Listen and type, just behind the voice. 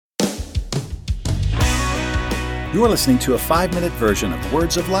You are listening to a 5-minute version of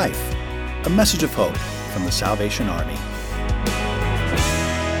Words of Life, a message of hope from the Salvation Army.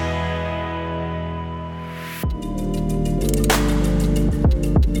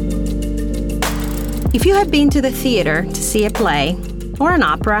 If you have been to the theater to see a play, or an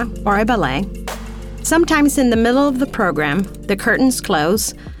opera, or a ballet, sometimes in the middle of the program, the curtains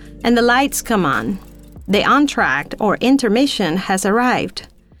close and the lights come on. The entr'acte or intermission has arrived,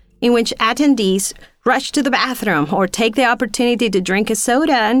 in which attendees rush to the bathroom or take the opportunity to drink a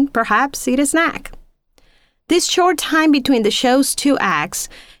soda and perhaps eat a snack. This short time between the show's two acts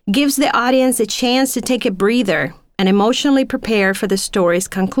gives the audience a chance to take a breather and emotionally prepare for the story's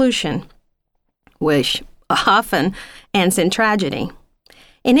conclusion, which often ends in tragedy.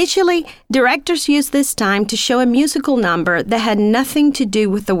 Initially, directors used this time to show a musical number that had nothing to do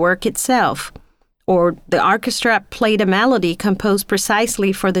with the work itself, or the orchestra played a melody composed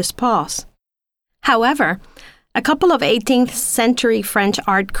precisely for this pause. However, a couple of 18th century French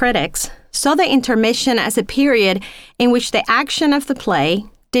art critics saw the intermission as a period in which the action of the play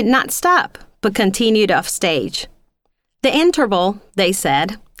did not stop, but continued off stage. The interval, they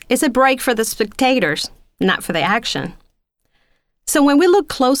said, is a break for the spectators, not for the action. So when we look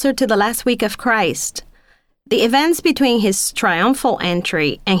closer to the last week of Christ, the events between his triumphal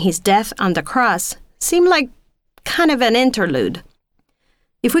entry and his death on the cross seem like kind of an interlude.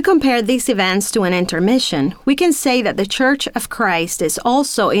 If we compare these events to an intermission, we can say that the Church of Christ is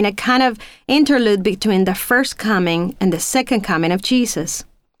also in a kind of interlude between the first coming and the second coming of Jesus.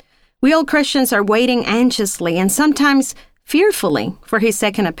 We all Christians are waiting anxiously and sometimes fearfully for his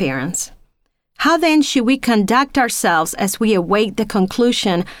second appearance. How then should we conduct ourselves as we await the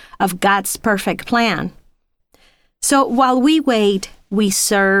conclusion of God's perfect plan? So while we wait, we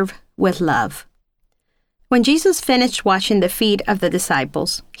serve with love. When Jesus finished washing the feet of the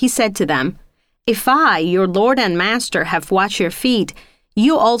disciples, he said to them, "If I, your Lord and Master, have washed your feet,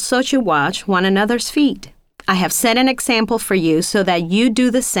 you also should wash one another's feet. I have set an example for you so that you do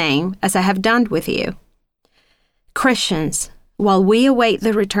the same as I have done with you." Christians, while we await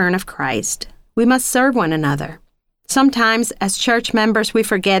the return of Christ, we must serve one another. Sometimes, as church members, we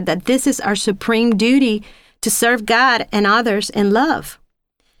forget that this is our supreme duty to serve God and others in love.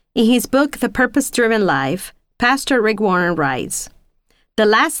 In his book, The Purpose-Driven Life, Pastor Rick Warren writes, "The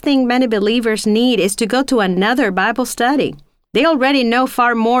last thing many believers need is to go to another Bible study. They already know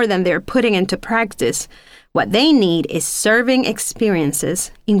far more than they're putting into practice. What they need is serving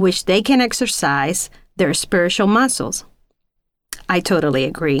experiences in which they can exercise their spiritual muscles." I totally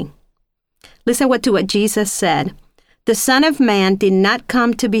agree. Listen to what Jesus said. "The Son of Man did not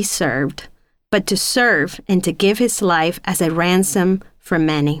come to be served, but to serve and to give his life as a ransom for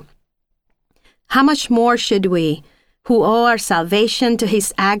many." How much more should we, who owe our salvation to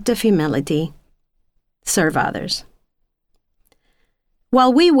his act of humility, serve others?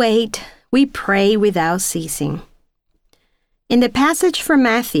 While we wait, we pray without ceasing. In the passage from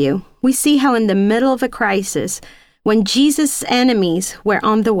Matthew, we see how in the middle of a crisis, when Jesus' enemies were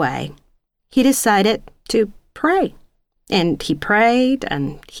on the way, he decided to pray. And he prayed,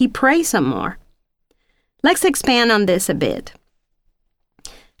 and he prayed some more. Let's expand on this a bit.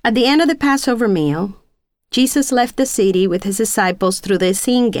 At the end of the Passover meal, Jesus left the city with his disciples through the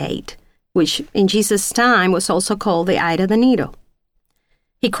Essene Gate, which in Jesus' time was also called the Eye of the Needle.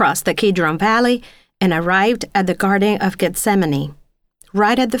 He crossed the Kidron Valley and arrived at the Garden of Gethsemane,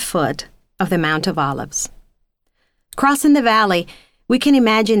 right at the foot of the Mount of Olives. Crossing the valley, we can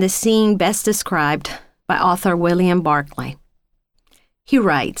imagine the scene best described by author William Barclay. He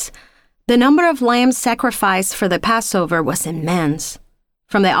writes, "The number of lambs sacrificed for the Passover was immense.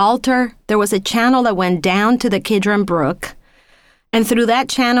 From the altar, there was a channel that went down to the Kidron Brook, and through that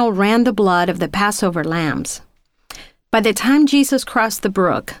channel ran the blood of the Passover lambs. By the time Jesus crossed the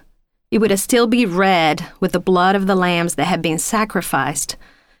brook, it would still be red with the blood of the lambs that had been sacrificed,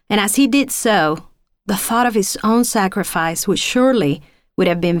 and as he did so, the thought of his own sacrifice would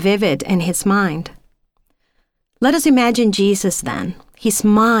have been vivid in his mind." Let us imagine Jesus then, his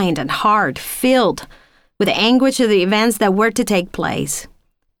mind and heart filled with the anguish of the events that were to take place,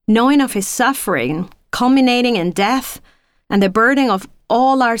 knowing of his suffering, culminating in death, and the burden of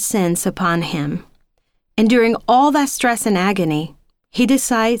all our sins upon him. And during all that stress and agony, he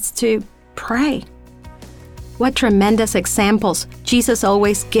decides to pray. What tremendous examples Jesus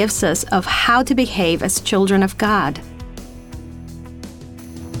always gives us of how to behave as children of God.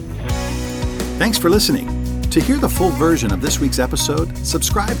 Thanks for listening. To hear the full version of this week's episode,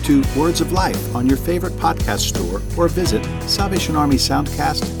 subscribe to Words of Life on your favorite podcast store or visit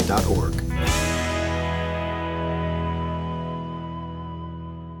SalvationArmySoundcast.org.